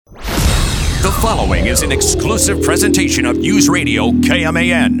following is an exclusive presentation of News Radio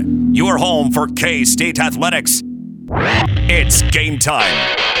KMAN, your home for K-State athletics. It's game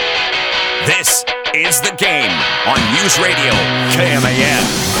time. This is The Game on News Radio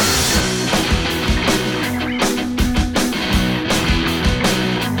KMAN.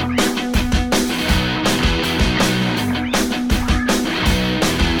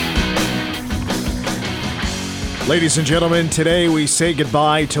 Ladies and gentlemen, today we say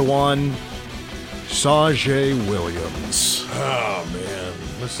goodbye to one Sajay Williams. Oh man,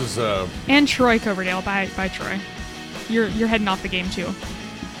 this is and Troy Coverdale. Bye, Troy. You're heading off the game too.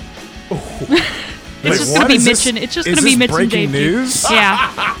 It's just gonna be Mitch and it's just gonna be Mitch and Dave. Breaking news?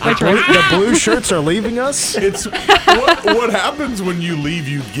 Yeah. Bye, Troy. The blue shirts are leaving us. it's what happens when you leave.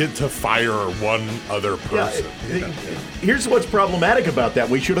 You get to fire one other person. Here's what's problematic about that.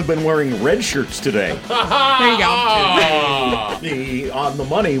 We should have been wearing red shirts today. There you go. On the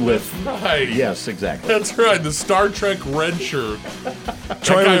money with... Right. Yes, exactly. That's right. The Star Trek red shirt.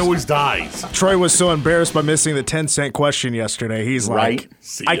 Troy That guy always dies. Troy was so embarrassed by missing the 10-cent question yesterday. He's like,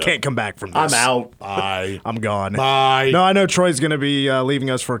 See I ya. can't come back from this. I'm out. Bye. I'm gone. Bye. No, I know Troy's going to be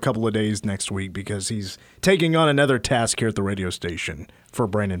leaving us for a couple of days next week because he's taking on another task here at the radio station for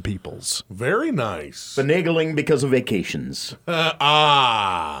Brandon Peoples. Very nice. Finagling because of vacations. You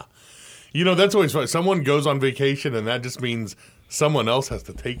know, that's always fun. Someone goes on vacation, and that just means someone else has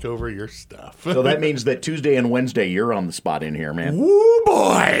to take over your stuff. So that means that Tuesday and Wednesday, you're on the spot in here, man. Woo,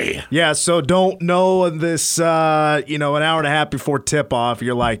 boy. Yeah, so don't know this, an hour and a half before tip-off,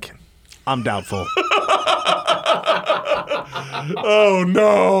 you're like, I'm doubtful. Oh,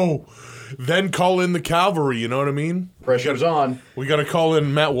 no. Then call in the cavalry, you know what I mean? Pressure's on. We got to call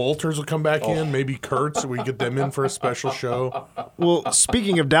in Matt Walters will come back in, maybe Kurtz, we get them in for a special show. Well,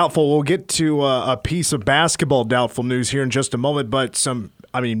 speaking of doubtful, we'll get to a piece of basketball doubtful news here in just a moment, but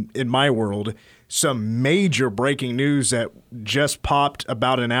in my world, some major breaking news that just popped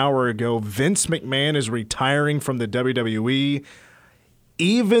about an hour ago. Vince McMahon is retiring from the WWE.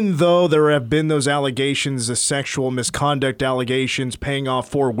 Even though there have been those allegations, the sexual misconduct allegations, paying off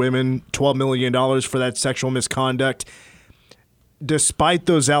 4 women $12 million for that sexual misconduct, despite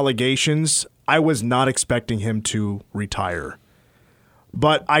those allegations, I was not expecting him to retire.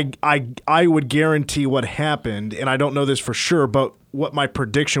 But I would guarantee what happened, and I don't know this for sure, but what my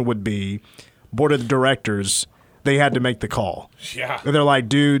prediction would be, board of directors, they had to make the call. Yeah. And they're like,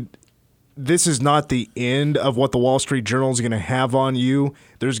 dude, this is not the end of what the Wall Street Journal is going to have on you.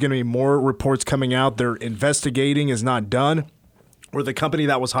 There's going to be more reports coming out. Their investigating is not done. Or the company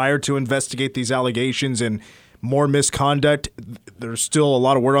that was hired to investigate these allegations and more misconduct, there's still a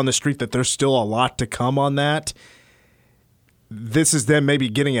lot of word on the street that there's still a lot to come on that. This is them maybe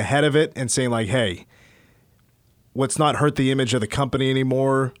getting ahead of it and saying like, hey, let's not hurt the image of the company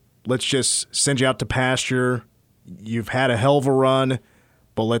anymore. Let's just send you out to pasture. You've had a hell of a run.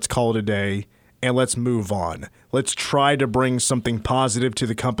 But let's call it a day, and let's move on. Let's try to bring something positive to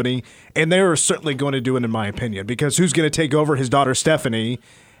the company, and they are certainly going to do it, in my opinion, because who's going to take over? His daughter Stephanie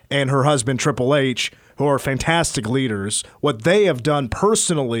and her husband Triple H, who are fantastic leaders. What they have done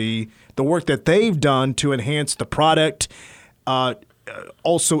personally, the work that they've done to enhance the product,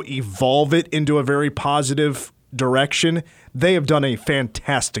 also evolve it into a very positive direction, they have done a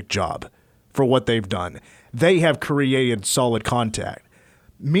fantastic job for what they've done. They have created solid contact.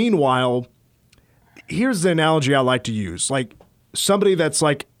 Meanwhile, here's the analogy I like to use. Like somebody that's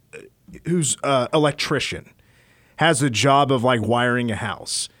like, who's an electrician, has a job of like wiring a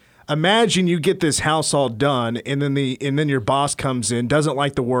house. Imagine you get this house all done, and then your boss comes in, doesn't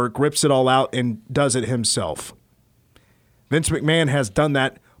like the work, rips it all out, and does it himself. Vince McMahon has done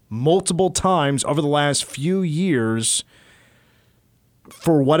that multiple times over the last few years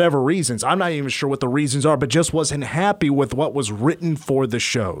for whatever reasons. I'm not even sure what the reasons are, but just wasn't happy with what was written for the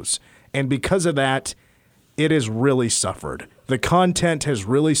shows. And because of that, it has really suffered. The content has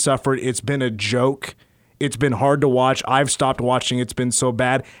really suffered. It's been a joke. It's been hard to watch. I've stopped watching. It's been so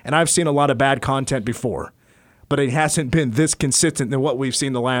bad. And I've seen a lot of bad content before, but it hasn't been this consistent than what we've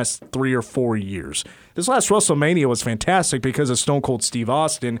seen the last 3 or 4 years. This last WrestleMania was fantastic because of Stone Cold Steve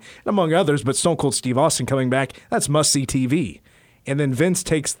Austin, among others, but Stone Cold Steve Austin coming back, that's must-see TV. And then Vince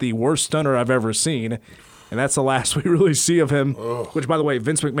takes the worst stunner I've ever seen, and that's the last we really see of him. Ugh. Which, by the way,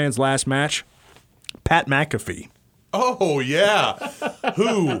 Vince McMahon's last match, Pat McAfee. Oh, yeah.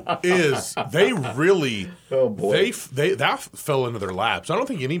 Who is, they really, oh boy. That fell into their laps. I don't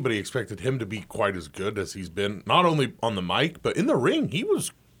think anybody expected him to be quite as good as he's been, not only on the mic, but in the ring. He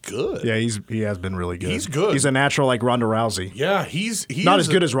was good. Yeah, he has been really good. He's good. He's a natural like Ronda Rousey. Yeah, he's not as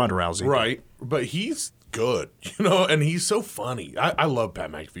good as Ronda Rousey. Right, but he's good, and he's so funny. I love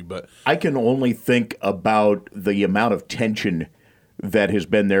Pat McAfee, but I can only think about the amount of tension that has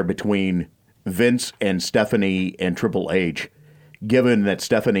been there between Vince and Stephanie and Triple H, given that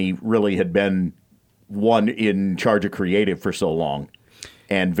Stephanie really had been one in charge of creative for so long,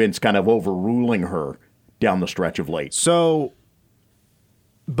 and Vince kind of overruling her down the stretch of late. So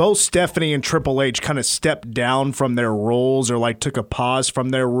both Stephanie and Triple H kind of stepped down from their roles, or like took a pause from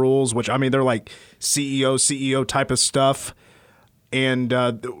their roles, which, I mean, they're like CEO type of stuff. And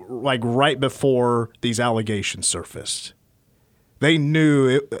like right before these allegations surfaced, they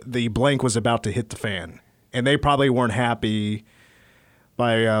knew the blank was about to hit the fan, and they probably weren't happy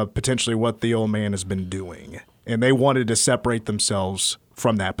by potentially what the old man has been doing. And they wanted to separate themselves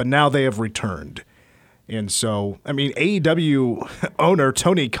from that, but now they have returned. And so, I mean, AEW owner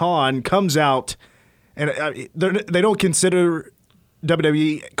Tony Khan comes out, and they don't consider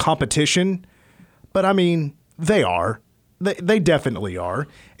WWE competition, but I mean, they are. They definitely are.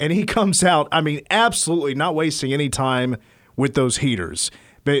 And he comes out, I mean, absolutely not wasting any time with those heaters.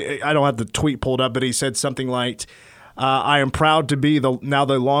 But I don't have the tweet pulled up, but he said something like, I am proud to be now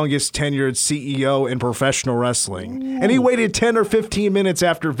the longest tenured CEO in professional wrestling. Ooh. And he waited 10 or 15 minutes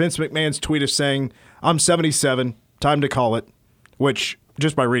after Vince McMahon's tweet of saying, I'm 77, time to call it, which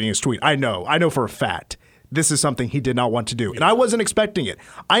just by reading his tweet, I know for a fact this is something he did not want to do. And I wasn't expecting it.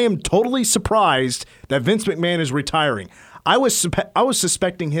 I am totally surprised that Vince McMahon is retiring. I was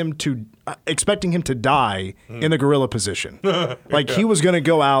expecting him to die in the gorilla position. Like he was going to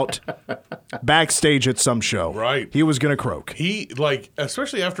go out backstage at some show. Right. He was going to croak. He, like,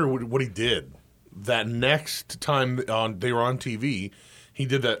 especially after what he did, that next time they were on TV, he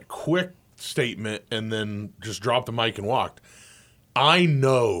did that quick statement and then just dropped the mic and walked. I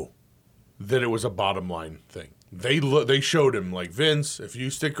know that it was a bottom line thing. They showed him, like, Vince, if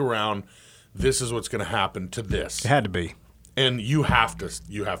you stick around, this is what's going to happen to this. It had to be. And you have to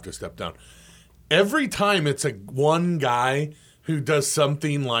step down. Every time it's one guy who does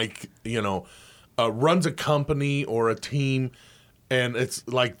something like, runs a company or a team, and it's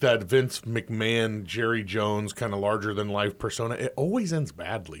like that Vince McMahon, Jerry Jones kind of larger than life persona, it always ends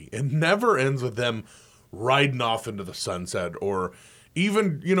badly. It never ends with them riding off into the sunset or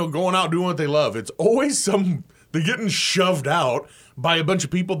even, going out doing what they love. It's always they're getting shoved out by a bunch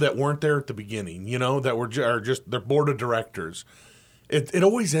of people that weren't there at the beginning, that are just their board of directors. It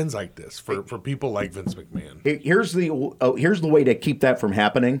always ends like this for people like Vince McMahon. Here's the way to keep that from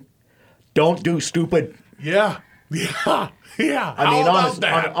happening. Don't do stupid. Yeah. I mean,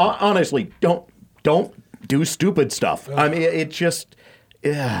 honestly, don't do stupid stuff. I mean, it just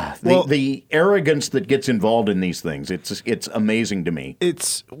the arrogance that gets involved in these things. It's amazing to me.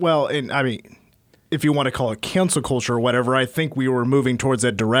 If you want to call it cancel culture or whatever, I think we were moving towards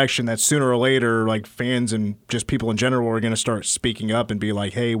that direction that sooner or later, like fans and just people in general are going to start speaking up and be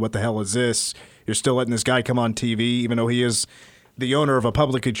like, hey, what the hell is this? You're still letting this guy come on TV, even though he is the owner of a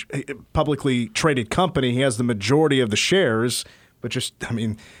publicly traded company. He has the majority of the shares. But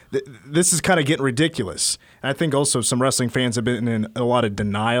this is kind of getting ridiculous. And I think also some wrestling fans have been in a lot of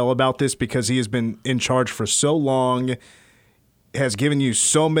denial about this because he has been in charge for so long, has given you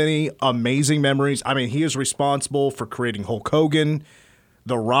so many amazing memories. I mean, he is responsible for creating Hulk Hogan,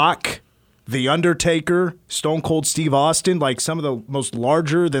 The Rock, The Undertaker, Stone Cold Steve Austin, like some of the most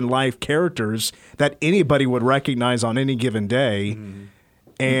larger-than-life characters that anybody would recognize on any given day. Mm-hmm.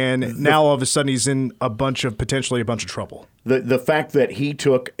 And now all of a sudden he's in potentially a bunch of trouble. The fact that he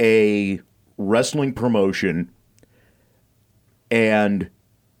took a wrestling promotion and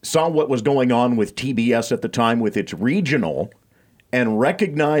saw what was going on with TBS at the time with its regional and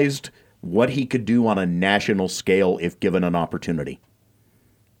recognized what he could do on a national scale if given an opportunity.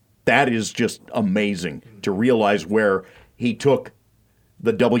 That is just amazing to realize where he took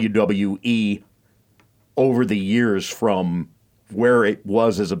the WWE over the years from where it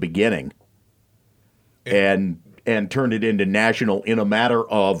was as a beginning and turned it into national in a matter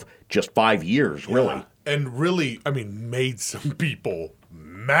of just 5 years, really. Yeah. And really, made some people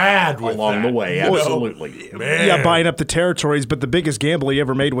mad with along the way, absolutely. Man. Yeah, buying up the territories, but the biggest gamble he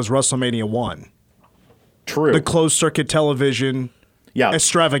ever made was WrestleMania 1. True. The closed circuit television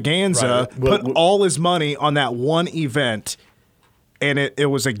extravaganza, put all his money on that one event, and it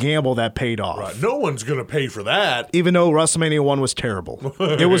was a gamble that paid off. Right. No one's going to pay for that. Even though WrestleMania 1 was terrible.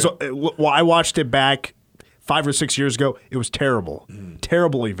 I watched it back 5 or 6 years ago. It was terrible.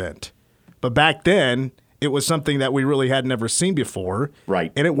 Terrible event. But back then, it was something that we really had never seen before.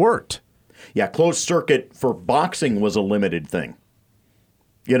 Right. And it worked. Yeah, closed circuit for boxing was a limited thing.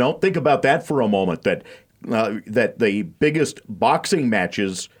 Think about that for a moment, that the biggest boxing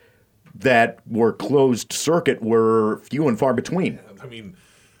matches that were closed circuit were few and far between. I mean,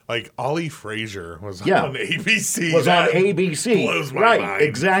 like Ollie Frazier was Yeah. on ABC. Was on That ABC. Blows my Right, mind.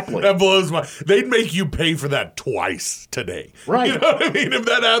 exactly. That blows my. They'd make you pay for that twice today. Right. You know what I mean? If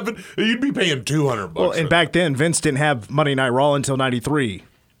that happened, you'd be paying $200. Well, and back then, Vince didn't have Monday Night Raw until '93.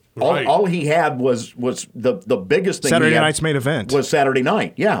 Right. All he had was the biggest thing. Saturday he had night's main event. was Saturday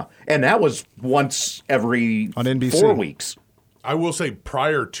night. Yeah, and that was once every On NBC. 4 weeks. I will say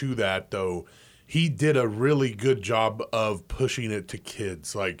prior to that, though, he did a really good job of pushing it to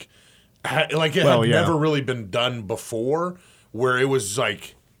kids. Like it had never really been done before, where it was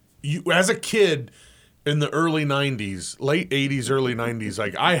like, you as a kid in the early 90s, late 80s, early 90s,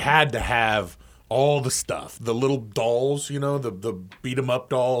 like I had to have all the stuff, the little dolls, the beat 'em up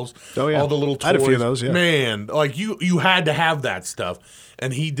dolls, Oh, yeah. all the little toys. I had a few of those, yeah. Man, like you had to have that stuff.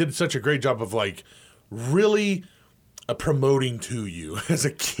 And he did such a great job of like really promoting to you as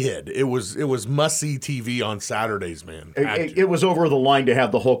a kid. It was must-see TV on Saturdays, man. It was over the line to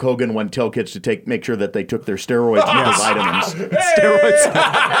have the Hulk Hogan one tell kids to make sure that they took their steroids and the vitamins. Steroids.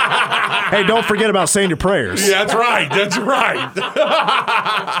 Hey, don't forget about saying your prayers. Yeah, that's right. That's right.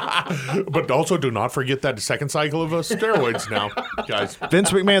 But also do not forget that second cycle of steroids now, guys.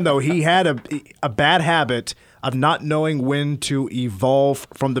 Vince McMahon, though, he had a bad habit of not knowing when to evolve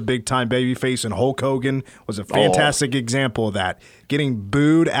from the big-time babyface, and Hulk Hogan was a fantastic example of that. Getting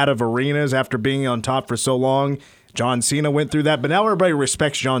booed out of arenas after being on top for so long. John Cena went through that, but now everybody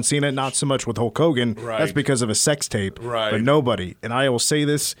respects John Cena, not so much with Hulk Hogan. Right. That's because of a sex tape. Right. But nobody, and I will say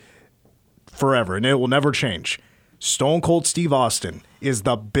this forever, and it will never change, Stone Cold Steve Austin is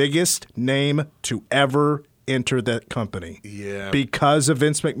the biggest name to ever enter that company. Yeah. Because of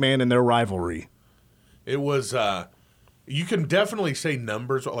Vince McMahon and their rivalry. It was. You can definitely say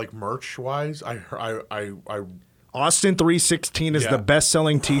numbers like merch wise. I Austin 316 is Yeah. the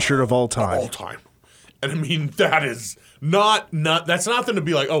best-selling T-shirt of all time. all time, and I mean that is not that's nothing to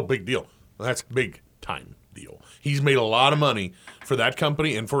be like, oh, big deal. That's big time deal. He's made a lot of money for that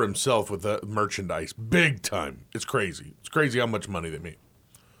company and for himself with the merchandise. Big time. It's crazy. It's crazy how much money they make.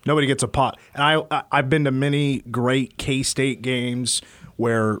 Nobody gets a pot. And I've been to many great K-State games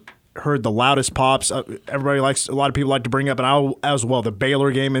where heard the loudest pops. A lot of people like to bring up, and I as well, the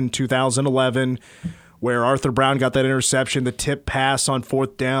Baylor game in 2011 where Arthur Brown got that interception, the tip pass on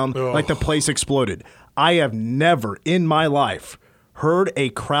fourth down, like the place exploded. I have never in my life heard a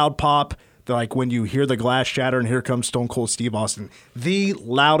crowd pop like when you hear the glass shatter and here comes Stone Cold Steve Austin. The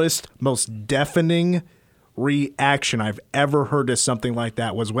loudest, most deafening reaction I've ever heard to something like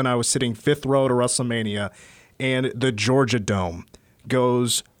that was when I was sitting fifth row to WrestleMania and the Georgia Dome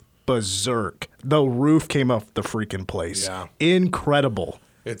goes berserk. The roof came off the freaking place. Yeah. Incredible.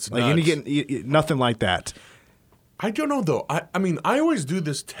 It's like nuts. you get nothing like that. I don't know though. I mean, I always do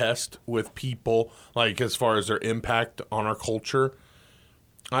this test with people, like as far as their impact on our culture.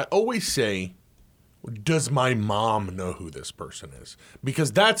 I always say, does my mom know who this person is?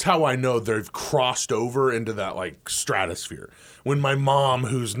 Because that's how I know they've crossed over into that like stratosphere. When my mom,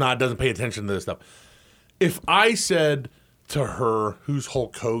 doesn't pay attention to this stuff, if I said to her, who's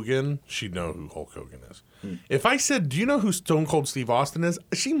Hulk Hogan, she'd know who Hulk Hogan is. If I said, do you know who Stone Cold Steve Austin is?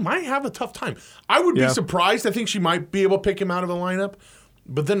 She might have a tough time. I would be surprised. I think she might be able to pick him out of the lineup.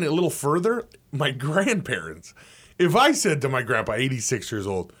 But then a little further, my grandparents. If I said to my grandpa, 86 years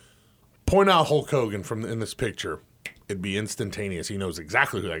old, point out Hulk Hogan in this picture, it'd be instantaneous. He knows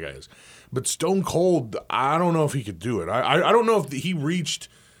exactly who that guy is. But Stone Cold, I don't know if he could do it. I don't know if he reached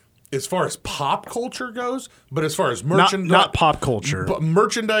as far as pop culture goes, but as far as merchandise. Not pop culture.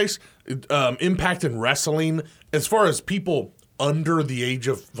 Merchandise, impact in wrestling, as far as people under the age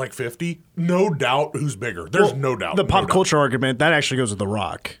of like 50, no doubt who's bigger. There's no doubt. The pop culture argument, that actually goes with The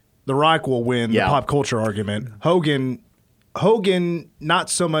Rock. The Rock will win the pop culture argument. Hogan, not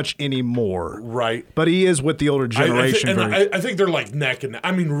so much anymore. Right. But he is with the older generation. I think they're like neck and neck.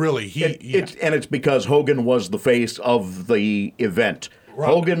 I mean, really. It's because Hogan was the face of the event. Right.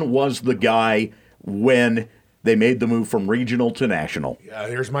 Hogan was the guy when they made the move from regional to national. Yeah,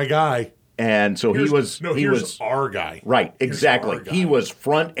 here's my guy. And so he was our guy. Right, exactly. He was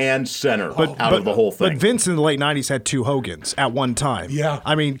front and center out of the whole thing. But Vince in the late 90s had two Hogans at one time. Yeah.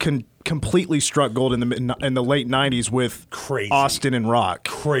 I mean, completely struck gold in the late 90s with Austin and Rock.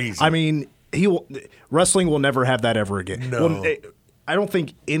 Crazy. I mean, wrestling will never have that ever again. No. I don't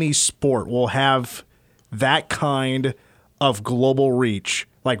think any sport will have that kind of global reach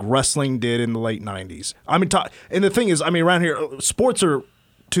like wrestling did in the late 90s. I mean, and the thing is, I mean, around here, sports are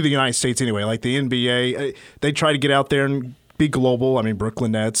to the United States anyway, like the NBA, they try to get out there and be global. I mean,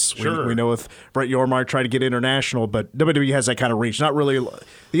 Brooklyn Nets. Sure. We know if Brett Yormark tried to get international, but WWE has that kind of reach. Not really.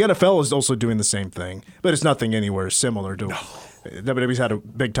 The NFL is also doing the same thing, but it's nothing anywhere similar to. WWE's had a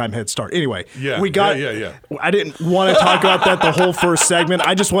big time head start. Anyway, we got. Yeah. I didn't want to talk about that the whole first segment.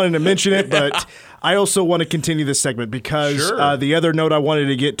 I just wanted to mention it, but I also want to continue this segment because the other note I wanted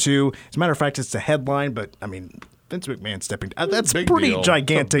to get to, as a matter of fact, it's the headline, but I mean, Vince McMahon stepping down. That's pretty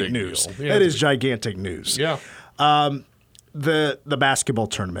gigantic news. Yeah, that is gigantic news. Yeah. The basketball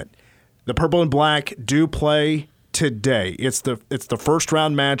tournament. The Purple and Black do play today. It's the first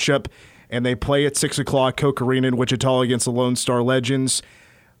round matchup, and they play at 6 o'clock, Coke Arena in Wichita against the Lone Star Legends.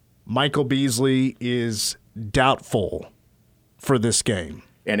 Michael Beasley is doubtful for this game.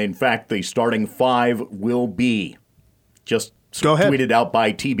 And in fact, the starting 5 will be just Go ahead. tweeted out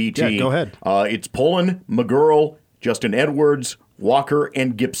by TBT. Yeah, go ahead. It's Pullen, McGurl, Justin Edwards, Walker,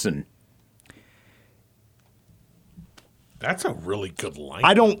 and Gibson. That's a really good line.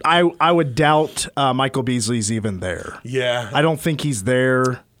 I would doubt Michael Beasley's even there. Yeah. I don't think he's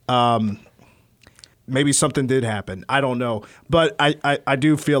there. Maybe something did happen. I don't know. But I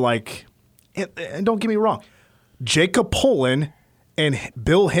do feel like, and don't get me wrong, Jacob Pullen and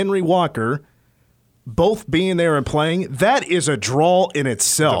Bill Henry Walker both being there and playing, that is a draw in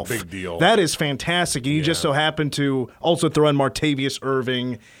itself. It's a big deal. That is fantastic. And you just so happen to also throw in Martavius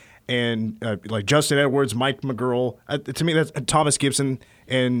Irving and like Justin Edwards, Mike McGurl. To me, that's Thomas Gibson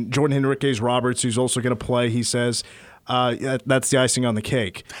and Jordan Henriquez Roberts, who's also going to play, he says. That's the icing on the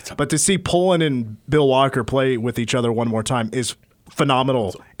cake. But to see Pullen and Bill Walker play with each other one more time is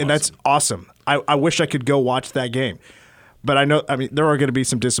phenomenal. That's awesome. I wish I could go watch that game. But I mean, there are going to be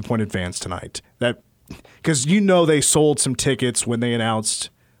some disappointed fans tonight. Because they sold some tickets when they announced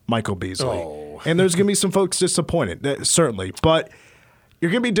Michael Beasley. Oh. And there's going to be some folks disappointed, certainly. But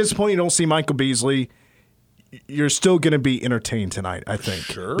you're going to be disappointed you don't see Michael Beasley. You're still going to be entertained tonight, I think.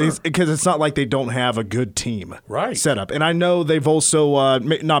 Sure. Because it's not like they don't have a good team set up. And I know they've also,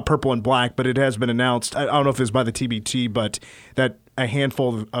 not Purple and Black, but it has been announced, I don't know if it was by the TBT, but that a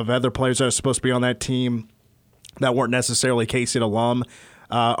handful of other players that are supposed to be on that team that weren't necessarily K-State alum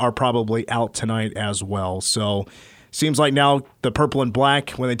are probably out tonight as well. So seems like now the Purple and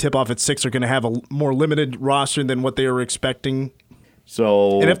Black, when they tip off at 6, are going to have a more limited roster than what they were expecting.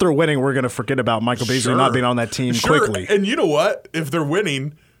 And if they're winning, we're going to forget about Michael Beasley not being on that team quickly. And you know what? If they're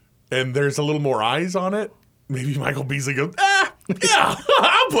winning and there's a little more eyes on it, maybe Michael Beasley goes, yeah,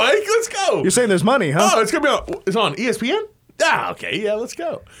 I'll play. Let's go. You're saying there's money, huh? Oh, it's going to be it's on ESPN? Okay, yeah, let's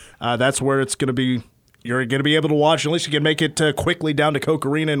go. That's where it's going to be. You're going to be able to watch, at least you can make it quickly down to Coke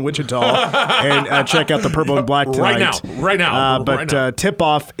Arena in Wichita and check out the Purple and Black tonight. Right now. But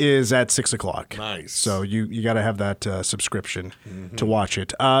tip-off is at 6 o'clock. Nice. So you got to have that subscription to watch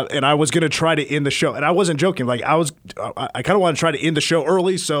it. And I was going to try to end the show, and I wasn't joking. Like I kind of want to try to end the show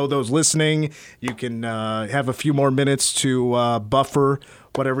early so those listening, you can have a few more minutes to buffer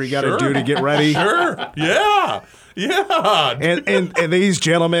whatever you got to do to get ready. Sure. Yeah. Yeah. And these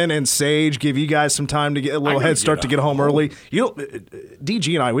gentlemen and Sage give you guys some time to get a little head start to get home early.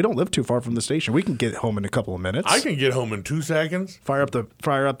 DG and I, we don't live too far from the station. We can get home in a couple of minutes. I can get home in 2 seconds. Fire up the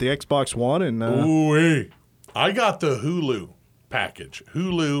Xbox One and I got the Hulu package.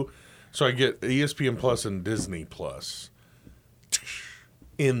 Hulu, so I get ESPN Plus and Disney Plus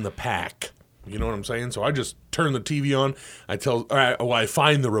in the pack. You know what I'm saying? So I just turn the TV on. I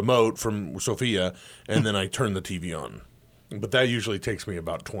find the remote from Sophia, and then I turn the TV on. But that usually takes me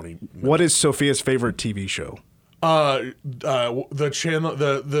about 20 minutes. What is Sophia's favorite TV show? The channel,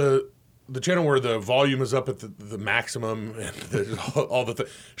 the channel where the volume is up at the maximum, and all the things.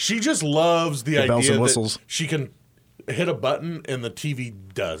 She just loves the idea bells and whistles. That she can hit a button and the TV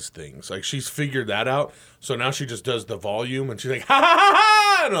does things. Like she's figured that out. So now she just does the volume, and she's like, ha ha ha ha.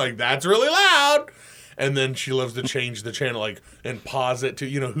 And I'm like, that's really loud. And then she loves to change the channel, and pause it to,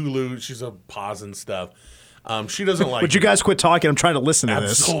 Hulu. She's a pausing stuff. She doesn't like. Would you guys quit talking? I'm trying to listen to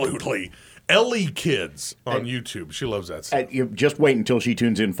this. Absolutely. Ellie Kids on YouTube. She loves that stuff. You just wait until she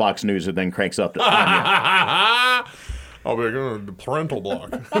tunes in Fox News and then cranks up. I'll be going to parental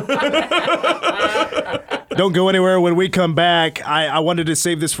block. Don't go anywhere. When we come back, I wanted to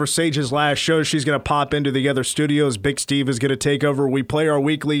save this for Sage's last show. She's going to pop into the other studios. Big Steve is going to take over. We play our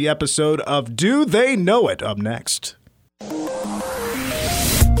weekly episode of Do They Know It up next.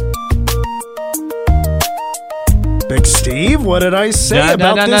 Big Steve, what did I say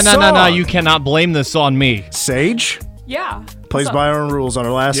about this song? No. You cannot blame this on me. Sage? Yeah. Plays by her own rules on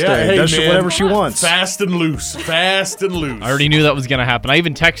her last Yeah, day. hey, Does man. whatever she wants. Fast and loose. Fast and loose. I already knew that was going to happen. I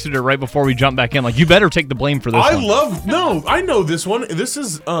even texted her right before we jumped back in, like, you better take the blame for this one. I know this one. This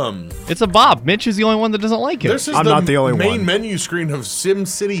is, It's a Bob. Mitch is the only one that doesn't like it. this is I'm not the only main one. menu screen of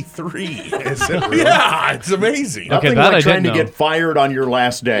SimCity 3. Yeah, it's amazing. Nothing that I like trying didn't to know. get fired on your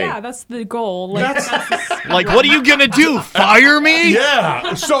last day. Yeah, that's the goal. Like, Like, what are you going to do? Fire me?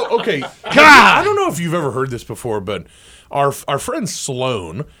 Yeah. So, okay. God. I don't know if you've ever heard this before, but our friend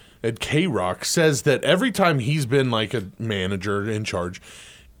Sloan at K-Rock says that every time he's been like a manager in charge,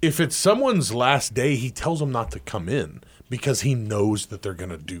 if it's someone's last day, he tells them not to come in because he knows that they're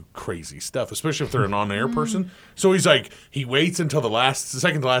going to do crazy stuff, especially if they're an on-air person. So he's like, he waits until the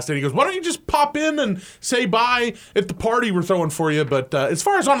second to last day. He goes, why don't you just pop in and say bye at the party we're throwing for you? But as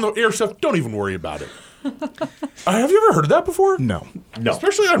far as on the air stuff, don't even worry about it. Have you ever heard of that before? No.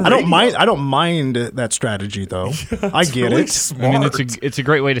 Especially on I don't radio. mind. I don't mind that strategy though. I get really it. Smart. I mean, it's a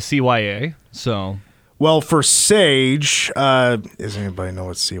great way to CYA, so... Well, for Sage, does anybody know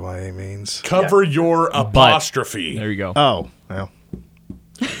what CYA means? Cover your apostrophe. There you go. Oh, well.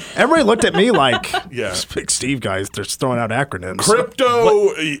 Everybody looked at me like, Yeah. this big Steve guys, they're just throwing out acronyms.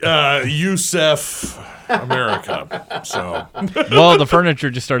 Crypto Yusef America. So Well, the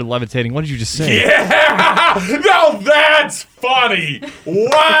furniture just started levitating. What did you just say? yeah, no, that's funny.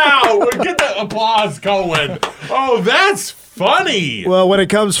 Wow, get the applause going. Oh, that's funny. Well, when it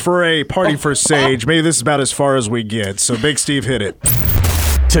comes for a party for Sage, maybe this is about as far as we get. So Big Steve hit it.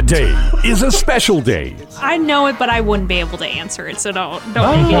 Today is a special day. I know it, but I wouldn't be able to answer it, so don't do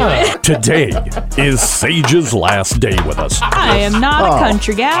it. Today is Sage's last day with us. I am not a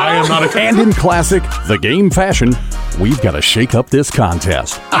country gal. I am not a And in classic The Game fashion, we've got to shake up this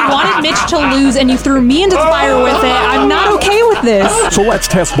contest. I wanted Mitch to lose, and you threw me into the fire with it. I'm not okay with this. So let's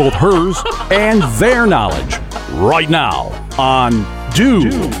test both hers and their knowledge right now on Do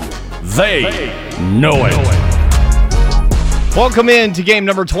They Know It? Welcome in to game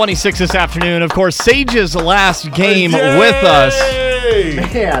number 26 this afternoon. Of course, Sage's last game with us.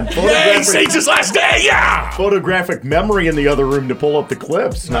 Man, Yay, Sage's last day, yeah! photographic memory in the other room to pull up the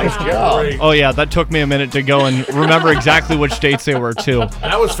clips. Nice job. Great. Oh, yeah, that took me a minute to go and remember exactly which dates they were, too.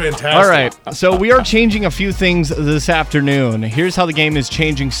 That was fantastic. All right, so we are changing a few things this afternoon. Here's how the game is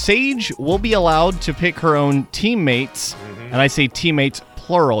changing. Sage will be allowed to pick her own teammates, and I say teammates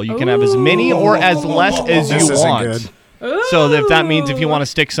plural. You can have as many or as less as This you isn't want. good. So if that means if you want to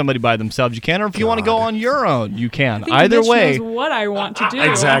stick somebody by themselves, you can, or if you want to go on your own, you can. I think Either Mitch way. knows what I want to do.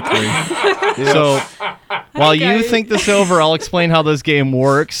 Exactly. So while you Okay. think this over, I'll explain how this game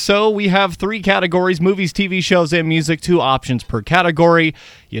works. So we have 3 categories: movies, TV shows, and music. 2 options per category.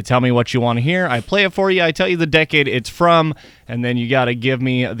 You tell me what you want to hear. I play it for you. I tell you the decade it's from, and then you got to give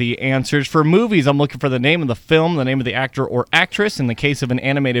me the answers. For movies, I'm looking for the name of the film, the name of the actor or actress. In the case of an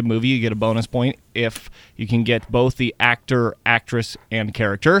animated movie, you get a bonus point if you can get both the actor, actress, and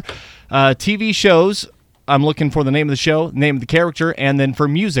character. TV shows, I'm looking for the name of the show, name of the character, and then for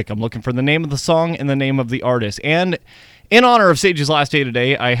music, I'm looking for the name of the song and the name of the artist. And in honor of Sage's last day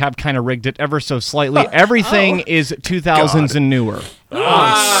today, I have kind of rigged it ever so slightly. Everything is 2000s and newer.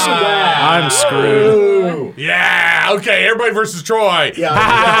 I'm screwed. Yeah, okay, everybody versus Troy.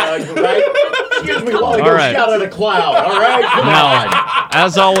 Yeah, right? Excuse me while I go All right. shout at a cloud. All right? Come on. Now,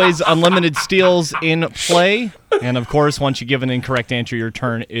 as always, unlimited steals in play. And of course, once you give an incorrect answer, your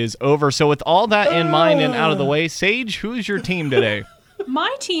turn is over. So with all that in mind and out of the way, Sage, who's your team today?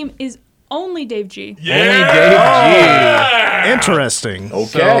 My team is only Dave G. Yeah. Interesting.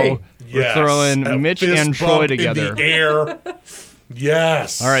 Okay. We're throwing A Mitch fist and Troy bump together. in the air.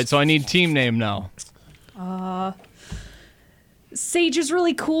 Yes. All right, so I need team name now. Sage is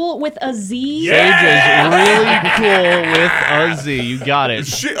really cool with a Z. Sage is really cool with a Z. You got it.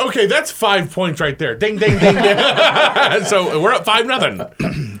 Okay, that's 5 points right there. Ding, ding, ding, ding. So we're up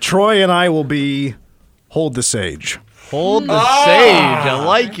 5-0. Troy and I will be Hold the Sage. Hold the Sage. I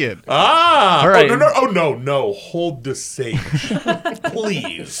like it. Ah. All right. No. Hold the sage.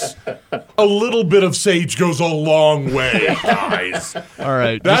 Please. A little bit of sage goes a long way, guys. All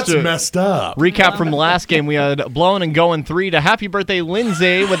right. That's just to messed up. recap from the last game, we had Blown and Going 3 to Happy Birthday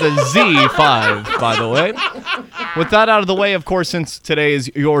Lindsay with a Z5, by the way. With that out of the way, of course, since today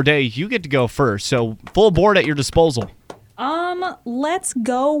is your day, you get to go first. So full board at your disposal. Let's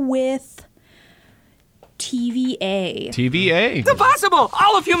go with TVA. TVA. Impossible!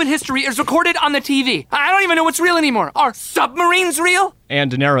 All of human history is recorded on the TV. I don't even know what's real anymore. Are submarines real? And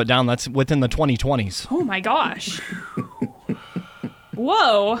to narrow it down, that's within the 2020s. Oh my gosh.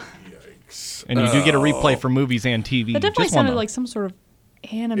 Whoa. And you do get a replay for movies and TV. That definitely Just one, sounded though. like some sort of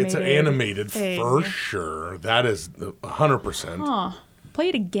Animated. It's an animated thing. for sure. That is 100%. Huh. Play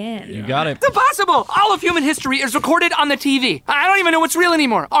it again. You got it. It's impossible! All of human history is recorded on the TV. I don't even know what's real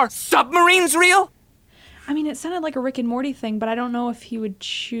anymore. Are submarines real? I mean, it sounded like a Rick and Morty thing, but I don't know if he would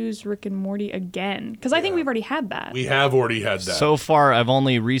choose Rick and Morty again. Because I think we've already had that. We have already had that. So far, I've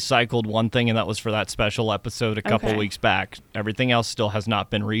only recycled one thing, and that was for that special episode a couple Okay. weeks back. Everything else still has not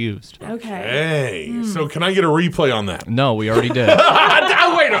been reused. Okay. Hey, so can I get a replay on that? No, we already did.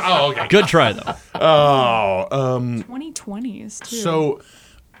 Oh, wait. Oh, okay. Good try, though. Oh, 2020s, too. so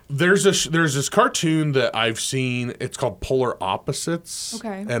there's this cartoon that I've seen. It's called Polar Opposites.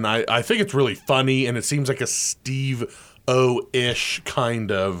 Okay. And I think it's really funny, and it seems like a Steve O-ish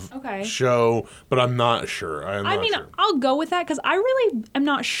kind of show, but I'm not sure. I mean, I'll go with that because I really am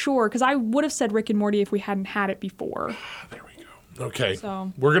not sure because I would have said Rick and Morty if we hadn't had it before. There we go. Okay.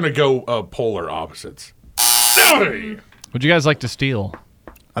 So. We're going to go Polar Opposites. Would you guys like to steal?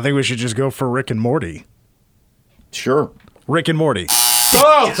 I think we should just go for Rick and Morty. Sure. Rick and Morty.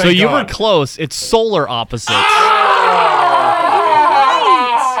 Oh, So you were close. It's solar opposites.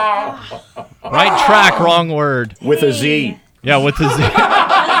 Right track, wrong word. With a Z. Yeah, with the Z.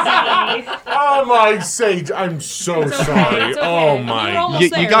 Oh, my sage. I'm so sorry. It's okay. Oh, You my. were almost You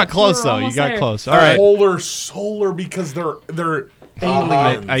got there. close, You were though. You almost got there. close. All right. Solar because they're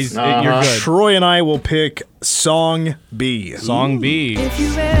aliens. You're good. Troy and I will pick Song B. Song B. If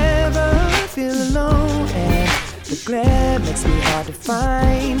you ever feel alone and the glare makes me hard to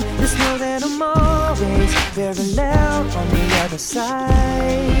find, just know that I'm always very loud on the other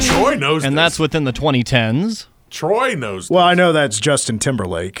side. Troy knows And this. that's within the 2010s. Troy knows Well, I know that's Justin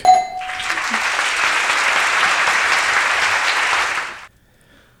Timberlake.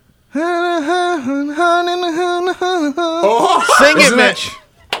 Sing it, Mitch.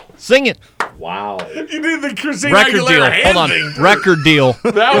 Sing it. Wow. You did the Christina Record Aguilera deal. hand Hold on. thing. Record deal.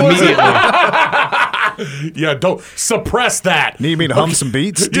 That was Immediately. Yeah, don't suppress that. Need me to hum some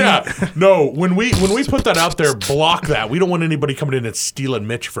beats? Yeah, no. When we put that out there, block that. We don't want anybody coming in and stealing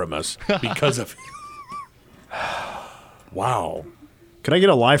Mitch from us because of. Wow. Could I get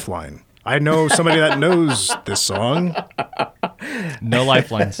a lifeline? I know somebody that knows this song. No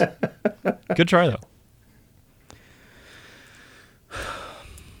lifelines. Good try, though.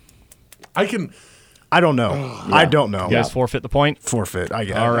 I don't know. I don't know. You guys forfeit the point? Forfeit. I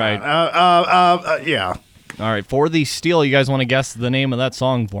guess. All right. Yeah. All right. For the steal, you guys want to guess the name of that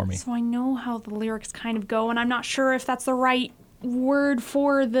song for me? So I know how the lyrics kind of go, and I'm not sure if that's the right word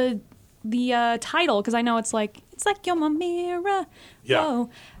for the title because I know it's like you're my mirror. Yeah. Whoa.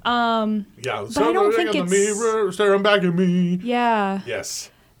 Yeah. But I don't think in the it's- mirror, staring back at me. Yeah.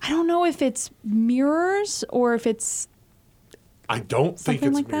 Yes. I don't know if it's mirrors or if it's I don't think something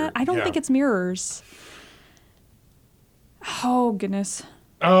it's like mirror. that. I don't Yeah. think it's mirrors. Oh goodness.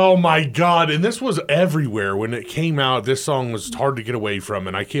 Oh my God! And this was everywhere when it came out. This song was hard to get away from,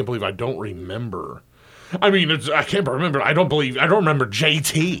 and I can't believe I don't remember. I mean, I can't remember. I don't remember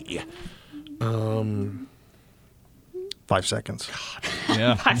JT. 5 seconds.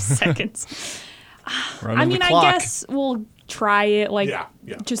 Yeah. 5 seconds. Running I mean, the I clock. guess we'll try it. Like, Yeah.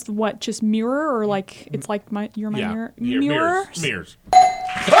 just mirror or like it's like you're my Yeah. mirror. Mirrors.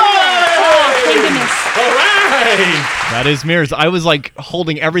 Oh, thank goodness. All right. That is mirrors. I was like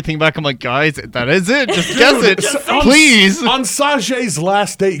holding everything back. I'm like, guys, that is it. Just guess it, please. On Sajay's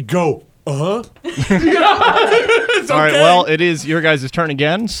last date, go. It's All right. okay. Well, it is your guys' turn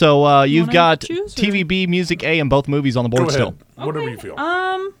again. So you've Wanna got choose, or- TVB, Music A, and both movies on the Go board ahead. still. Whatever you feel.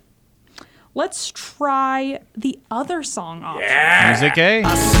 Let's try the other song option. Music A.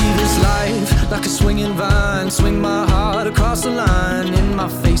 I see this life like a swinging vine, swing my heart across the line. In my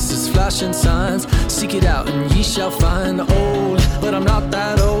face is flashing signs. Seek it out and ye shall find. Old, but I'm not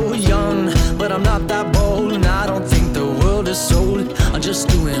that old. Young, but I'm not that bold. And I don't think the world is sold. I'm just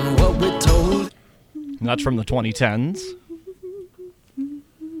doing what we're told. And that's from the 2010s.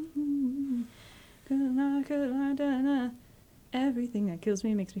 Everything that kills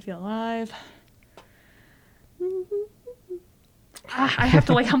me makes me feel alive. I have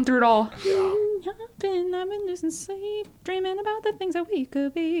to like hum through it all. I've been losing sleep, dreaming about the things that we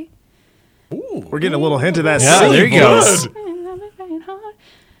could be. We're getting a little hint of that. Yeah, singing there you go. voice.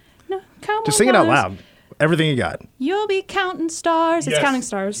 No, come Just on, sing it out brothers. loud. Everything you got. You'll be counting stars. It's Yes. counting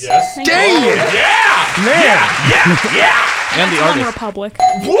stars. Yes. Thank you. Dang it! Man! And the One artist. Republic.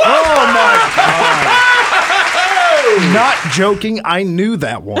 Not joking. I knew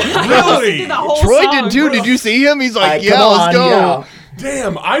that one. Really? The whole Troy song. did too. Did you see him? He's like, yeah, come let's on, go. yeah.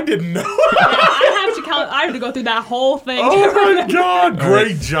 Damn, I didn't know. I have to I have to go through that whole thing. Oh my God!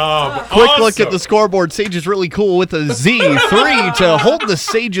 Great job. Quick look at the scoreboard. Sage is really cool with a Z. 3 to hold the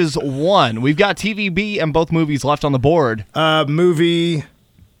Sages 1. We've got TVB and both movies left on the board. Movie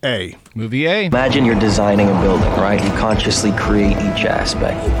A. Movie A. Imagine you're designing a building, right? You consciously create each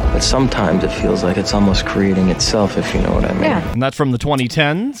aspect. But sometimes it feels like it's almost creating itself, if you know what I mean. Yeah. And that's from the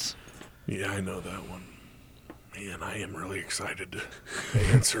 2010s. Yeah, I know that one. Man, I am really excited to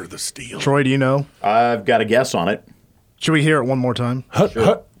answer the steal. Troy, do you know? I've got a guess on it. Should we hear it one more time?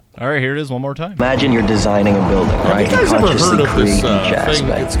 Sure. All right, here it is one more time. Imagine you're designing a building, right? you guys ever consciously heard of create this each thing?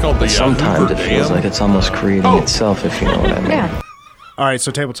 aspect. It's called the but sometimes Hoover it feels Dam. like it's almost creating itself, if you know what I mean. Yeah. All right,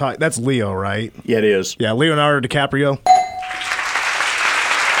 so table talk. That's Leo, right? Yeah, it is. Yeah, Leonardo DiCaprio.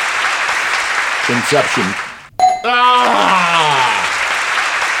 Inception.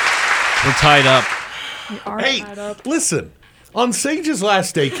 We're tied up. We are Hey, tied up. listen. On Sage's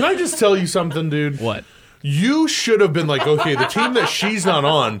last day, can I just tell you something, dude? What? You should have been like, okay, the team that she's not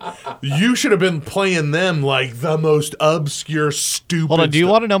on, you should have been playing them like the most obscure, stupid. Hold on, do you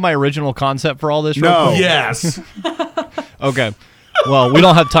want to know my original concept for all this? real No. quick? Yes. Okay. Well, we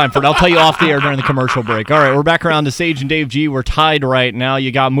don't have time for it. I'll tell you off the air during the commercial break. All right, we're back around to Sage and Dave G. We're tied right now.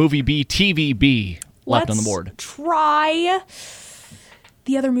 You got movie B, TVB left on the board. Try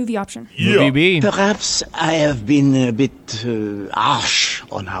the other movie option. Movie B. Perhaps I have been a bit harsh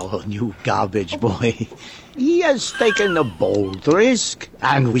on our new garbage boy. He has taken a bold risk,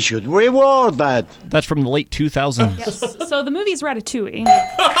 and we should reward that. That's from the late 2000s. Yes. So the movie's Ratatouille.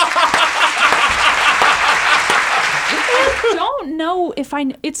 I don't know if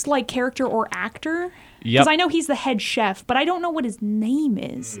it's like character or actor. Yep. Because I know he's the head chef, but I don't know what his name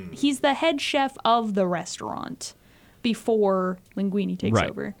is. He's the head chef of the restaurant before Linguini takes Right.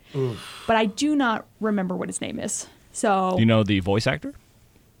 over. But I do not remember what his name is. So Do you know the voice actor?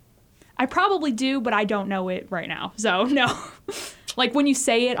 I probably do, but I don't know it right now. So no. Like when you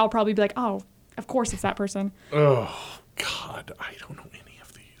say it, I'll probably be like, oh, of course it's that person. Oh, God. I don't know any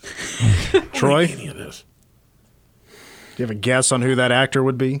of these. Troy? Any of this. Do you have a guess on who that actor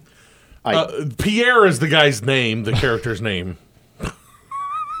would be? Pierre is the guy's name, the character's name.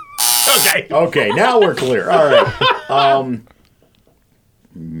 Okay. Okay, now we're clear. All right.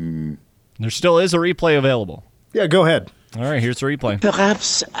 There still is a replay available. Yeah, go ahead. All right, here's the replay.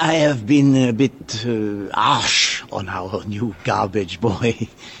 Perhaps I have been a bit harsh on our new garbage boy.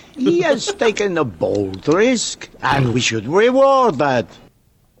 He has taken a bold risk, and we should reward that.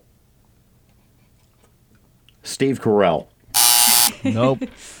 Steve Carell. Nope.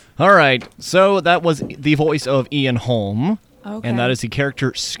 All right, so that was the voice of Ian Holm, Okay. and that is the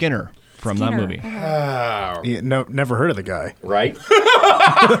character Skinner from that movie. Yeah, no, never heard of the guy. Right?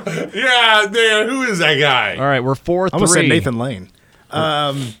 Yeah, man, who is that guy? All right, we're 4-3. I'm going to say Nathan Lane.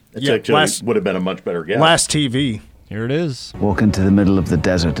 It's actually would have been a much better guess. Last TV. Here it is. Walk into the middle of the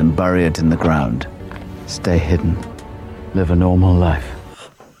desert and bury it in the ground. Stay hidden. Live a normal life.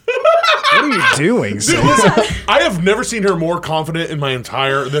 What are you doing, Dude, Sage? listen, I have never seen her more confident in my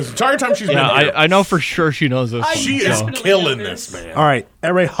entire time she's been here. I know for sure she knows this. She is killing this, man. All right,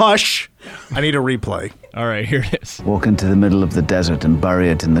 everybody hush. I need a replay. All right, here it is. Walk into the middle of the desert and bury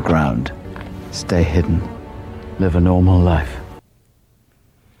it in the ground. Stay hidden. Live a normal life.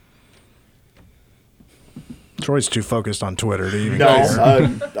 Troy's too focused on Twitter to even No,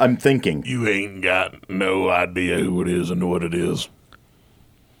 care. I'm thinking. You ain't got no idea who it is and what it is.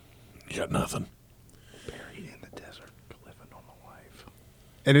 You got nothing. Buried in the desert, live a normal life.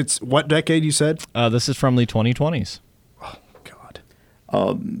 And it's what decade you said? This is from the 2020s. Oh, God.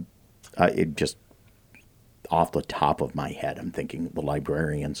 It just off the top of my head, I'm thinking The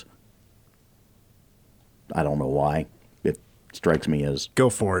Librarians. I don't know why. It strikes me as Go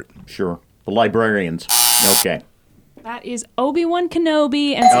for it. sure. The Librarians. Okay. That is Obi-Wan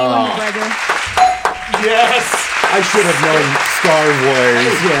Kenobi and Ewan McGregor. Yes! I should have known Star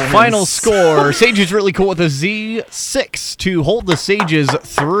Wars. Yes. Final score. Sage is really cool with a Z. 6 to hold the Sages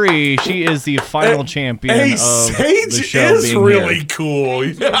 3. She is the final champion Hey, of Sage the show is being really here. cool.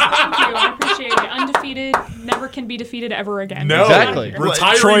 Thank you. I appreciate it. Undefeated. Never can be defeated ever again. No, Exactly.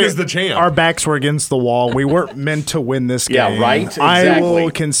 retiring Troy, is the champ. Our backs were against the wall. We weren't meant to win this game. Yeah, right? I Exactly.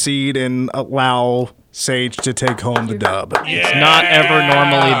 will concede and allow Sage to take home the dub. It's not ever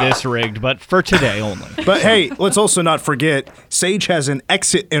normally this rigged, but for today only. But hey, let's also not forget, Sage has an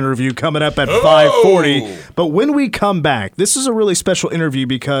exit interview coming up at 5:40. But when we come back, this is a really special interview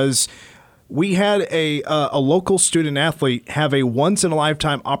because we had a local student athlete have a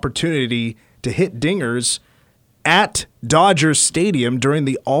once-in-a-lifetime opportunity to hit dingers at Dodger Stadium during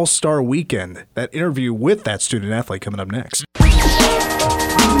the All-Star Weekend. That interview with that student athlete coming up next.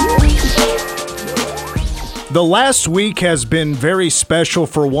 The last week has been very special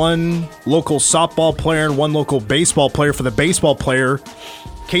for one local softball player and one local baseball player. For the baseball player,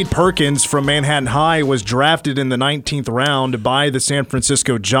 Cade Perkins from Manhattan High was drafted in the 19th round by the San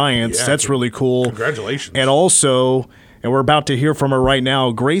Francisco Giants. Yeah, that's really cool. Congratulations. And also, and we're about to hear from her right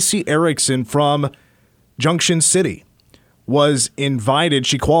now, Gracie Erickson from Junction City was invited.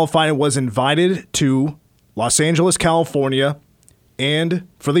 She qualified and was invited to Los Angeles, California, and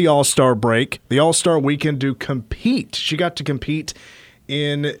for the All-Star break, the All-Star weekend to compete. She got to compete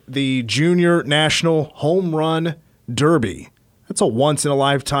in the Junior National Home Run Derby. That's a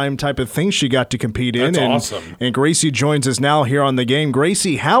once-in-a-lifetime type of thing she got to compete in. That's awesome. And Gracie joins us now here on the game.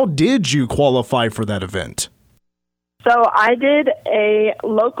 Gracie, how did you qualify for that event? So I did a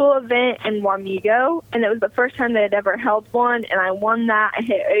local event in Wamego, and it was the first time they had ever held one, and I won that. I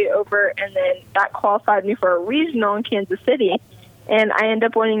hit 8 over, and then that qualified me for a regional in Kansas City. And I ended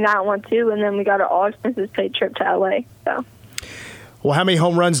up winning that one, too, and then we got an all-expenses-paid trip to L.A. So, well, how many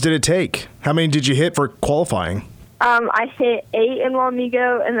home runs did it take? How many did you hit for qualifying? I hit 8 in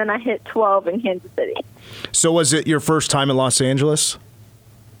Wamego, and then I hit 12 in Kansas City. So was it your first time in Los Angeles?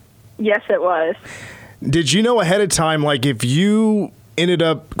 Yes, it was. Did you know ahead of time, like, if you ended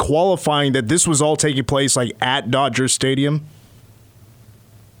up qualifying, that this was all taking place, like, at Dodger Stadium?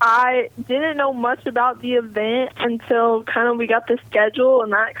 I didn't know much about the event until kind of we got the schedule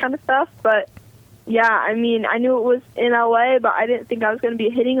and that kind of stuff. But, yeah, I mean, I knew it was in L.A., but I didn't think I was going to be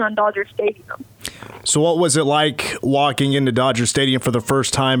hitting on Dodger Stadium. So what was it like walking into Dodger Stadium for the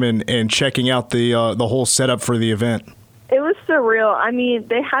first time and checking out the whole setup for the event? It was surreal. I mean,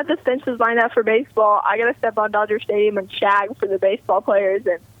 they had the fences lined up for baseball. I got to step on Dodger Stadium and shag for the baseball players.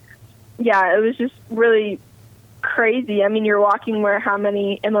 And, yeah, it was just really crazy. I mean, you're walking where how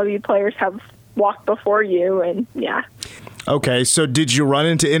many MLB players have walked before you, and yeah. Okay, so did you run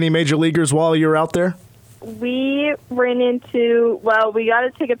into any major leaguers while you were out there? We ran into, well, we got to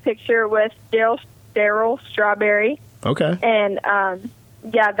take a picture with Daryl Strawberry. Okay. And,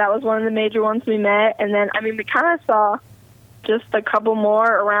 yeah, that was one of the major ones we met. And then, I mean, we kind of saw just a couple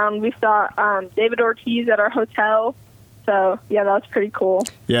more around. We saw David Ortiz at our hotel. So, yeah, that was pretty cool.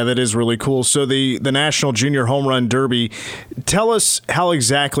 Yeah, that is really cool. So the National Junior Home Run Derby, tell us how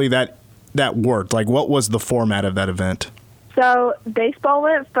exactly that worked. Like, what was the format of that event? So baseball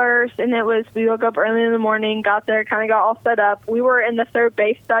went first, and it was we woke up early in the morning, got there, kind of got all set up. We were in the third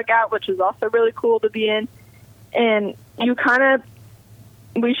base dugout, which was also really cool to be in. And we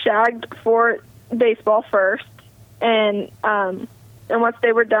shagged for baseball first. And once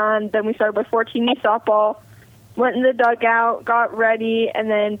they were done, then we started with 14E softball. Went in the dugout, got ready, and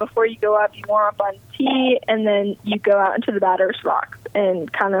then before you go up, you warm up on tee, and then you go out into the batter's box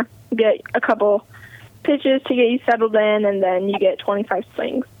and kind of get a couple pitches to get you settled in, and then you get 25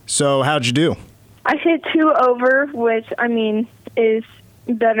 swings. So how'd you do? I hit 2 over, which, I mean, is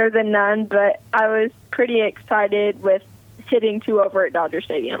better than none, but I was pretty excited with hitting 2 over at Dodger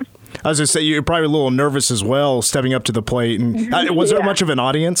Stadium. I was going to say, you're probably a little nervous as well, stepping up to the plate. And was there much of an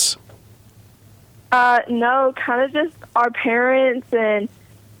audience? No, kind of just our parents and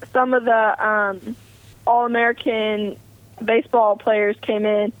some of the All-American baseball players came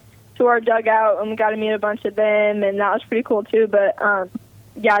in to our dugout, and we got to meet a bunch of them, and that was pretty cool too. But,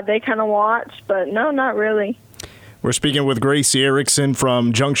 yeah, they kind of watched, but no, not really. We're speaking with Gracie Erickson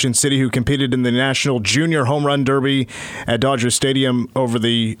from Junction City, who competed in the National Junior Home Run Derby at Dodger Stadium over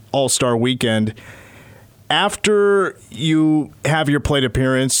the All-Star weekend. After you have your plate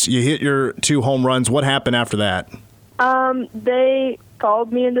appearance, you hit your 2 home runs, what happened after that? They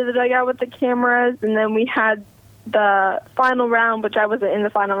called me into the dugout with the cameras, and then we had the final round, which I wasn't in the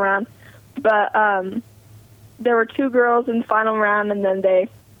final round. But there were 2 girls in the final round, and then they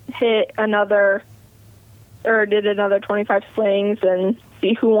did another 25 swings and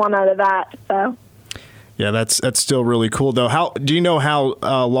see who won out of that. So. Yeah, that's still really cool, though. How do you know how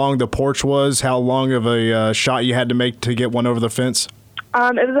long the porch was? How long of a shot you had to make to get one over the fence?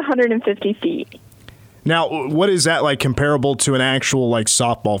 It was 150 feet. Now, what is that like comparable to an actual like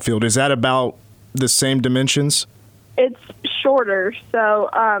softball field? Is that about the same dimensions? It's shorter. So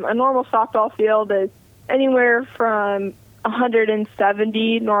a normal softball field is anywhere from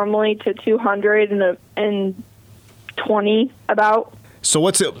 170 normally to 220 about. So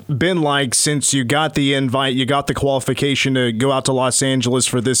what's it been like since you got the invite, you got the qualification to go out to Los Angeles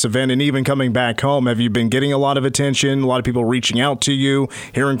for this event, and even coming back home? Have you been getting a lot of attention, a lot of people reaching out to you,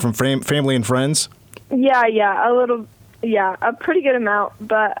 hearing from family and friends? Yeah, a pretty good amount.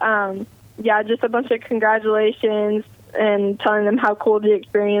 But, yeah, just a bunch of congratulations and telling them how cool the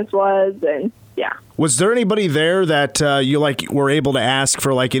experience was, and yeah. Was there anybody there that you were able to ask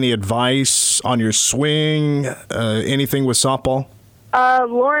for any advice on your swing, anything with softball?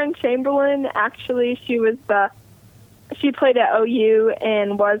 Lauren Chamberlain, actually, she played at OU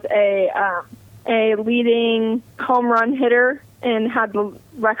and was a leading home run hitter and had the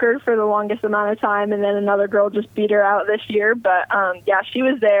record for the longest amount of time, and then another girl just beat her out this year. But, yeah, she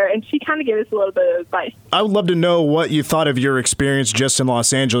was there, and she kind of gave us a little bit of advice. I would love to know what you thought of your experience just in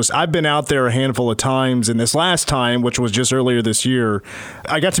Los Angeles. I've been out there a handful of times, and this last time, which was just earlier this year,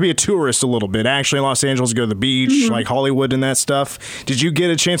 I got to be a tourist a little bit. Actually, in Los Angeles, go to the beach, like Hollywood and that stuff. Did you get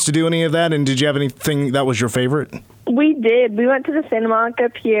a chance to do any of that, and did you have anything that was your favorite? We did. We went to the Santa Monica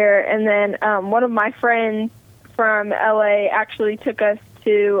Pier, and then one of my friends from LA actually took us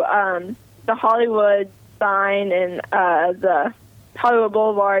to the Hollywood sign and the Hollywood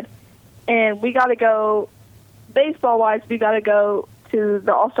Boulevard, and we got to go, baseball-wise, we got to go to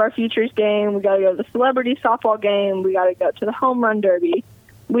the All-Star Futures game, we got to go to the Celebrity Softball game, we got to go to the Home Run Derby.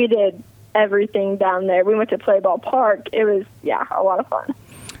 We did everything down there. We went to Play Ball Park. It was, a lot of fun.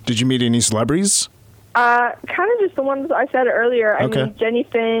 Did you meet any celebrities? Kind of just the ones I said earlier. I mean, Jenny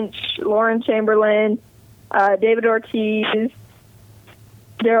Finch, Lauren Chamberlain, David Ortiz,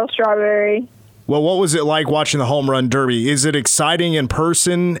 Daryl Strawberry. Well, what was it like watching the Home Run Derby? Is it exciting in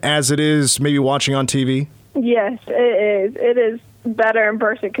person as it is maybe watching on TV? Yes, it is. It is better in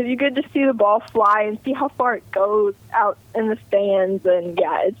person because you get to see the ball fly and see how far it goes out in the stands, and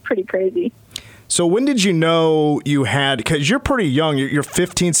it's pretty crazy. So when did you know you had, because you're pretty young, you're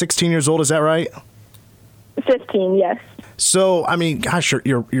 15, 16 years old, is that right? 15, yes. So, I mean, gosh,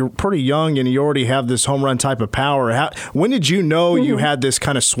 you're pretty young and you already have this home run type of power. When did you know you had this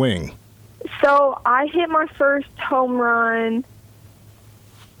kind of swing? So I hit my first home run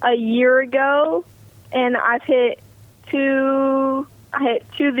a year ago, and I've hit two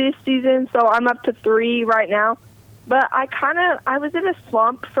this season, so I'm up to 3 right now. But I was in a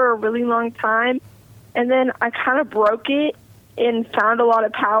slump for a really long time, and then I kind of broke it and found a lot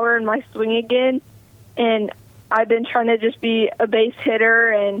of power in my swing again. And I've been trying to just be a base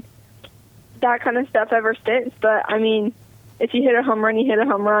hitter and that kind of stuff ever since. But, I mean, if you hit a home run, you hit a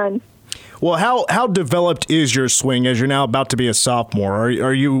home run. Well, how developed is your swing as you're now about to be a sophomore?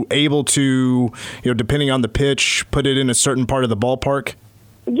 Are you able to, depending on the pitch, put it in a certain part of the ballpark?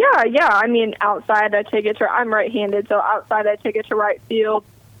 Yeah. I mean, outside I take it to – I'm right-handed, so outside I take it to right field.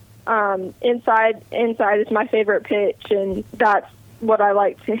 Inside is my favorite pitch, and that's what I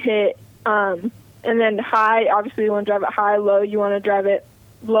like to hit. And then high, obviously you want to drive it high. Low, you want to drive it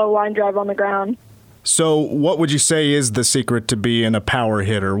low line drive on the ground. So what would you say is the secret to being a power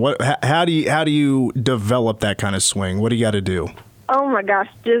hitter? How do you develop that kind of swing? What do you got to do? Oh, my gosh.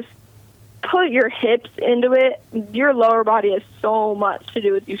 Just put your hips into it. Your lower body has so much to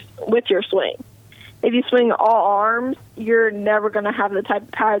do with your swing. If you swing all arms, you're never going to have the type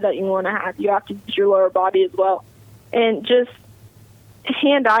of power that you want to have. You have to use your lower body as well. And just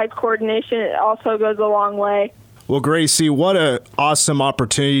hand-eye coordination also goes a long way. Well, Gracie, what an awesome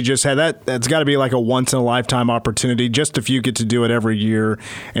opportunity you just had. That's got to be like a once-in-a-lifetime opportunity, just if you get to do it every year.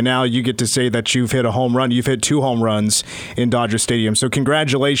 And now you get to say that you've hit a home run. You've hit 2 home runs in Dodger Stadium. So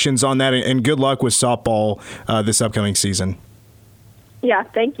congratulations on that, and good luck with softball this upcoming season. Yeah,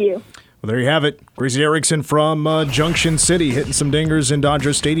 thank you. Well, there you have it. Gracie Erickson from Junction City hitting some dingers in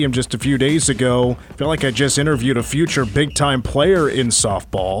Dodger Stadium just a few days ago. I feel like I just interviewed a future big-time player in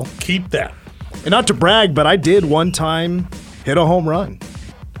softball. Keep that. And not to brag, but I did one time hit a home run.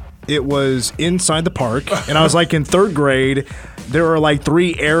 It was inside the park, and I was like in 3rd grade. There were like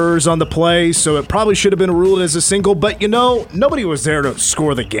 3 errors on the play, so it probably should have been ruled as a single. But, nobody was there to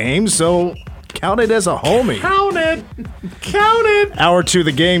score the game, so count it as a homie. Count it. Hour 2 of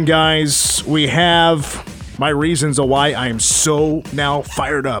the game, guys. We have my reasons of why I am so now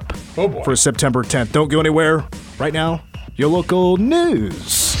fired up for September 10th. Don't go anywhere. Right now, your local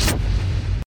news.